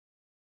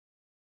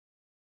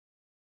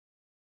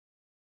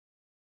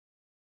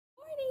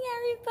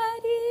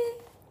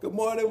everybody. Good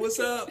morning. What's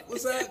up?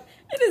 What's up?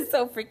 It is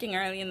so freaking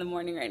early in the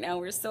morning right now.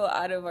 We're so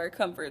out of our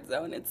comfort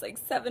zone. It's like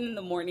 7 in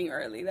the morning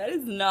early. That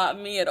is not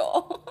me at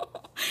all.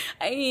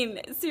 I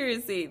mean,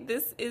 seriously,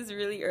 this is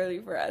really early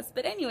for us.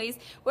 But anyways,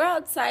 we're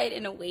outside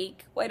and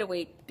awake, wide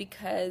awake,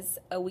 because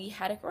we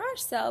had a garage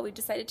sale. We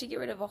decided to get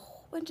rid of a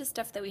whole bunch of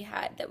stuff that we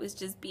had that was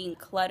just being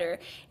clutter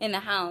in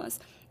the house.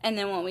 And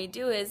then what we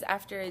do is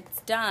after it's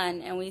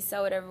done and we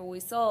sell whatever we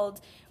sold,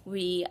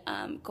 we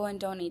go and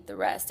donate the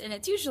rest. And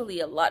it's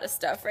usually a lot of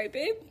stuff, right,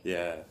 babe?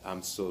 Yeah,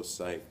 I'm so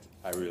psyched.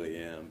 I really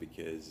am,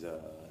 because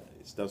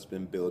stuff's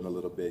been building a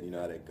little bit. You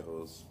know how that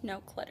goes.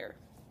 No clutter.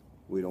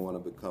 We don't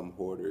want to become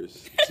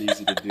hoarders. It's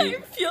easy to do.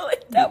 I feel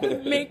like that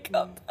with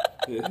makeup.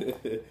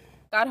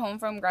 Got home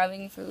from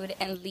grabbing food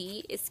and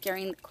Lee is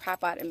scaring the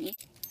crap out of me.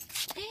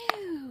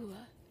 Ew.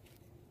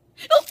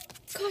 Oh,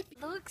 God.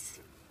 It looks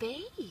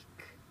fake.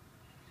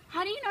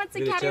 How do you know it's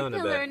a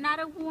caterpillar, not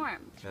a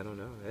worm? I don't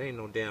know. That ain't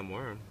no damn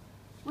worm.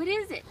 What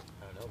is it?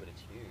 I don't know, but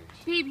it's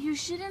huge. Babe, you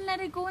shouldn't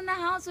let it go in the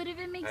house. What if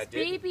it makes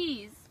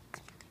babies?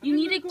 You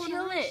need to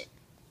kill it.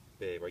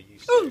 Babe, are you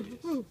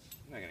serious? I'm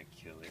not gonna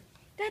kill it.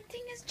 That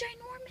thing is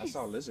ginormous. I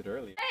saw a lizard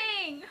earlier.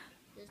 Dang!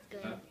 Just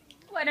good.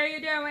 What are you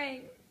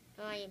doing?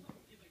 Fine.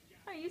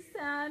 Are you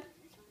sad?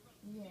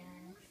 Yes.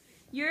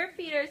 Your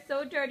feet are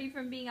so dirty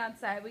from being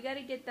outside. We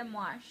gotta get them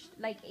washed,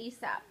 like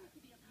ASAP.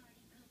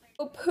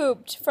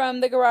 Pooped from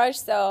the garage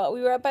sale.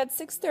 We were up at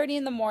 6:30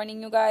 in the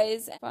morning, you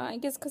guys. Well, I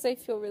guess because I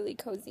feel really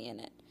cozy in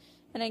it.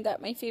 And I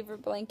got my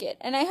favorite blanket.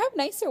 And I have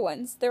nicer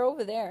ones. They're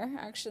over there,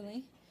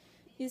 actually.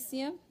 You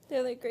see them?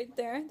 They're like right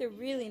there. They're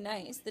really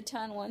nice, the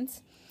tan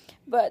ones.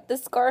 But the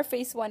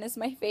Scarface one is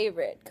my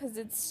favorite because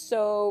it's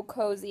so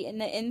cozy. And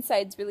the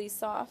inside's really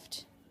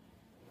soft.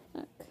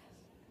 Look.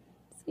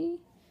 See?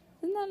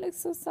 Doesn't that look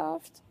so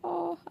soft?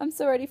 Oh, I'm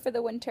so ready for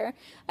the winter.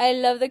 I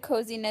love the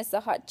coziness, the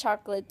hot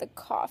chocolate, the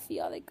coffee,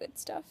 all that good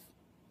stuff.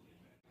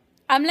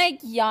 I'm like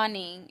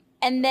yawning.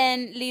 And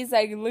then Lee's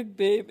like, look,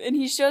 babe. And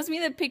he shows me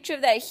the picture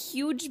of that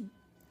huge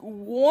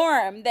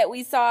worm that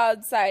we saw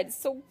outside.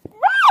 It's so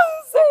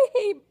gross. I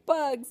hate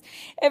bugs.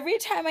 Every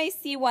time I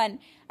see one,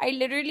 I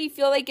literally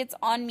feel like it's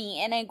on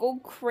me and I go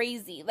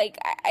crazy. Like,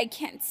 I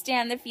can't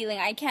stand the feeling.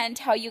 I can't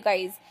tell you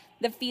guys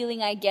the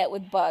feeling I get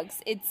with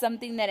bugs. It's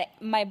something that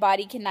my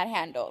body cannot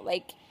handle.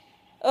 Like,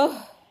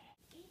 ugh.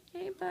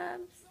 Hey,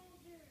 Bubs.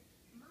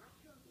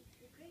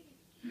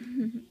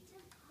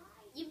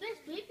 You've been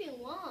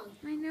sleeping long.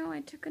 I know, I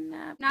took a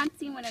nap. Not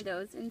seen one of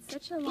those in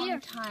such a long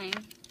time.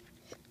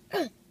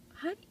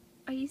 What?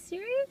 Are you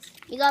serious?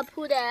 You gotta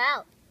pull that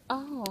out.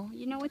 Oh,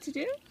 you know what to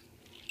do?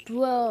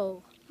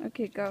 Bro.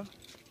 Okay, go.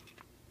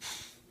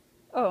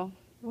 Oh,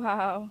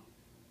 wow.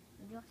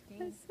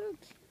 That's so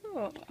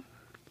cute.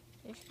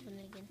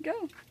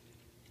 Go.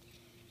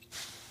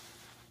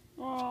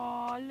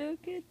 Oh,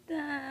 look at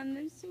them.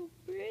 They're so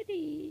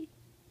pretty.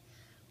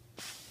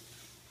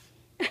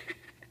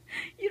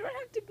 You don't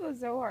have to go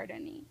so hard,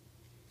 honey.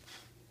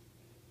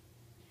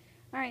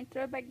 Alright,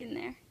 throw it back in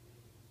there.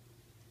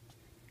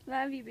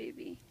 Love you,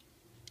 baby.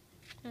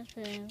 That's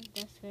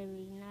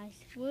really nice.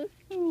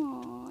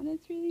 Oh,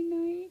 that's really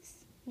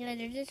nice. Yeah,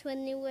 they're just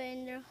when they were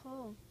in their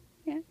home.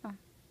 Yeah.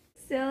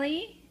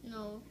 Silly?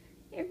 No.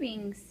 You're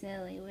being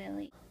silly,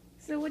 Willie.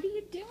 So what are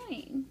you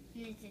doing?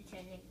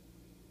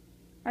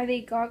 Are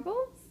they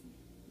goggles?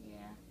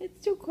 Yeah.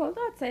 It's too cold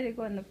outside to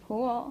go in the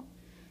pool.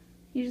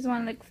 You just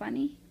want to look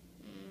funny?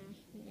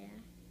 Yeah.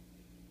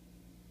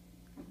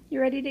 You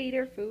ready to eat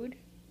our food?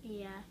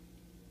 Yeah.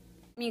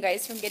 You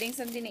guys, from getting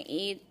something to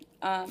eat,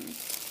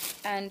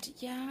 and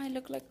yeah, I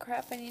look like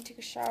crap. I need to take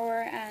a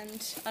shower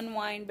and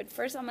unwind, but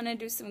first I'm gonna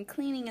do some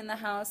cleaning in the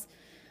house,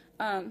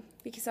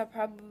 because I'll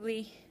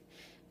probably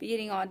be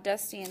getting all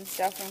dusty and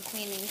stuff from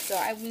cleaning, so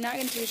I'm not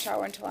gonna take a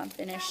shower until I'm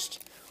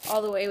finished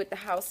all the way with the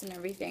house and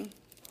everything.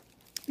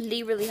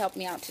 Lee really helped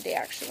me out today,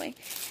 actually,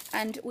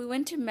 and we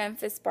went to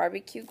Memphis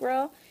Barbecue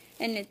Grill,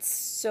 and it's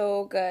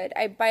so good.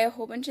 I buy a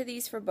whole bunch of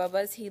these for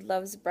Bubba's. He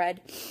loves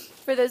bread.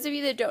 For those of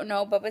you that don't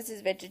know, Bubba's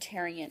is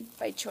vegetarian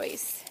by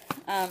choice.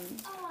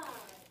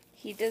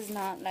 He does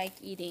not like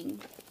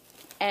eating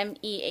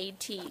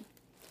meat.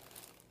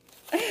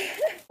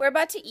 We're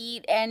about to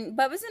eat, and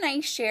Bubba's and I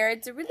share.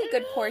 It's a really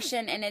good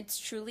portion, and it's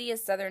truly a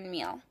southern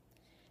meal.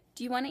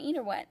 Do you want to eat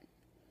or what?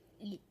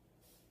 Eat.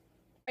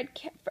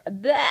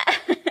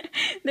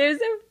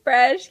 There's a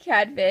fresh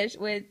catfish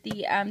with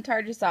the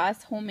tartar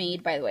sauce,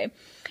 homemade, by the way.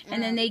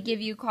 And then they give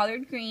you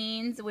collard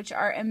greens, which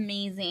are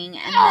amazing.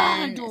 And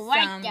then I don't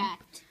like that.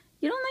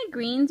 You don't like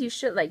greens? You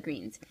should like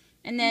greens.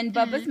 And then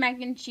Bubba's mac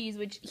and cheese,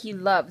 which he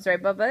loves,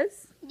 right,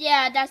 Bubba's?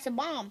 Yeah, that's the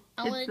bomb.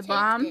 I want to It's the taste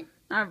bomb? it.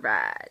 All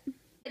right.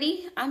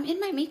 Ready? I'm in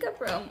my makeup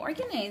room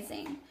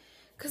organizing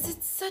because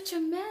it's such a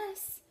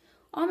mess.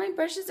 All my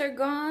brushes are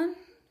gone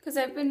because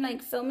I've been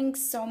like filming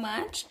so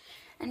much.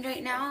 And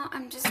right now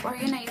I'm just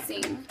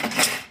organizing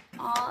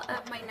all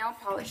of my nail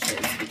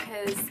polishes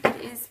because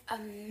it is a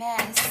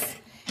mess.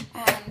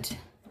 And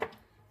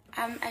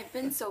I've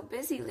been so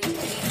busy lately.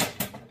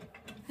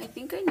 I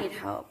think I need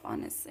help,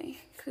 honestly,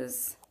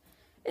 because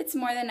it's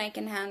more than I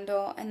can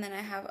handle, and then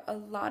I have a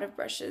lot of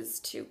brushes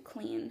to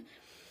clean.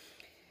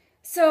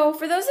 So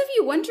for those of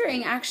you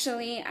wondering,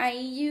 actually, I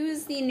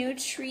use the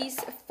Nutrice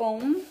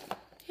foam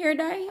hair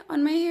dye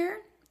on my hair,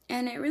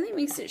 and it really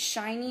makes it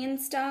shiny and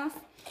stuff.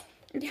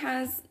 It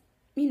has,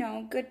 you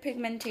know, good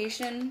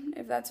pigmentation,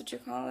 if that's what you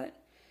call it.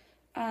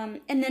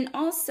 And then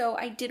also,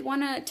 I did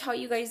want to tell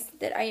you guys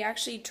that I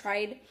actually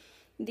tried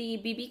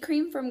the BB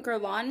cream from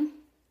Guerlain.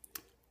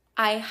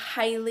 I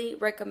highly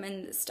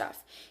recommend this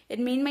stuff. It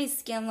made my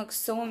skin look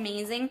so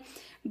amazing,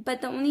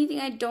 but the only thing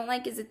I don't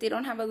like is that they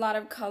don't have a lot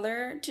of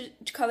colors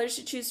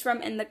to choose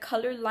from, and the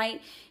color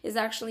light is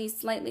actually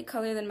slightly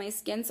colored than my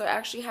skin, so I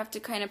actually have to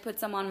kind of put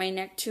some on my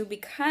neck too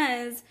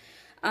because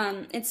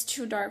it's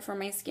too dark for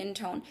my skin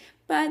tone.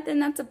 But then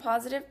that's a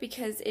positive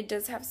because it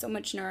does have so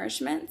much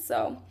nourishment,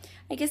 so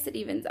I guess it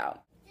evens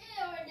out.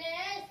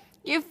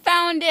 You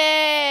found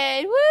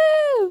it!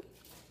 Woo!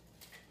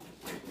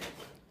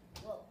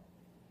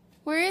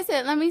 Where is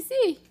it? Let me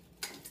see.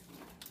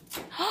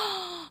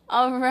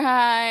 All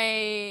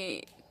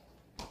right.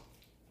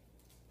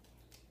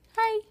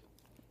 Hi.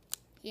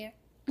 Here.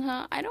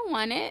 I don't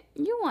want it.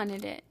 You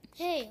wanted it.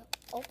 Hey,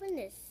 open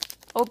this.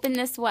 Open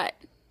this what?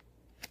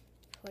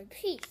 For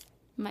peace.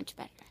 Much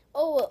better.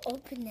 Oh, we'll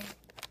open it.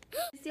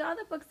 See all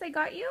the books I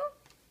got you?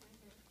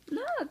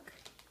 Look.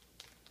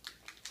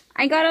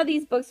 I got all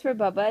these books for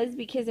Bubba's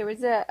because there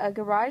was a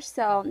garage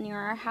sale near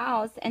our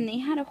house, and they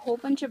had a whole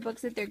bunch of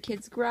books that their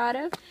kids grew out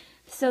of.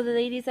 So the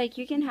lady's like,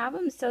 you can have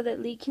them so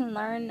that Lee can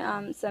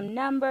learn some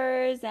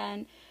numbers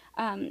and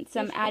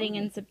some adding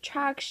and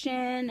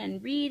subtraction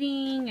and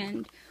reading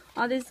and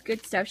all this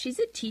good stuff. She's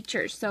a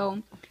teacher,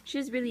 so she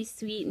was really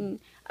sweet and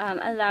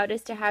allowed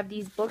us to have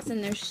these books,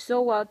 and they're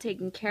so well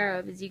taken care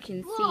of, as you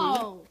can see.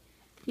 Whoa.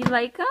 You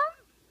like them?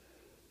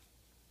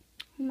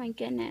 Oh my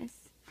goodness.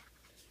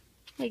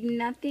 Like,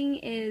 nothing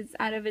is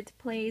out of its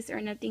place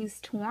or nothing's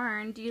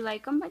torn. Do you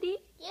like them, buddy?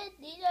 Yeah,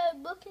 these are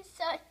books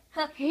inside.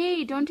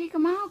 Hey, don't take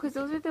them out, because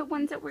those are the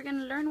ones that we're going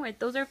to learn with.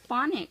 Those are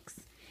phonics.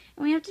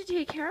 And we have to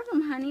take care of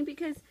them, honey,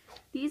 because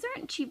these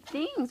aren't cheap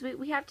things.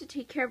 We have to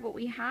take care of what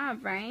we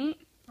have, right?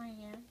 I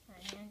am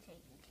taking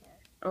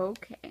care.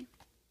 Okay.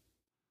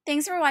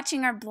 Thanks for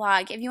watching our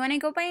blog. If you want to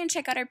go by and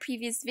check out our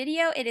previous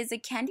video, it is a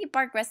candy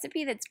bark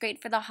recipe that's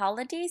great for the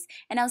holidays.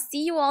 And I'll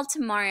see you all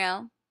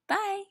tomorrow.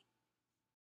 Bye.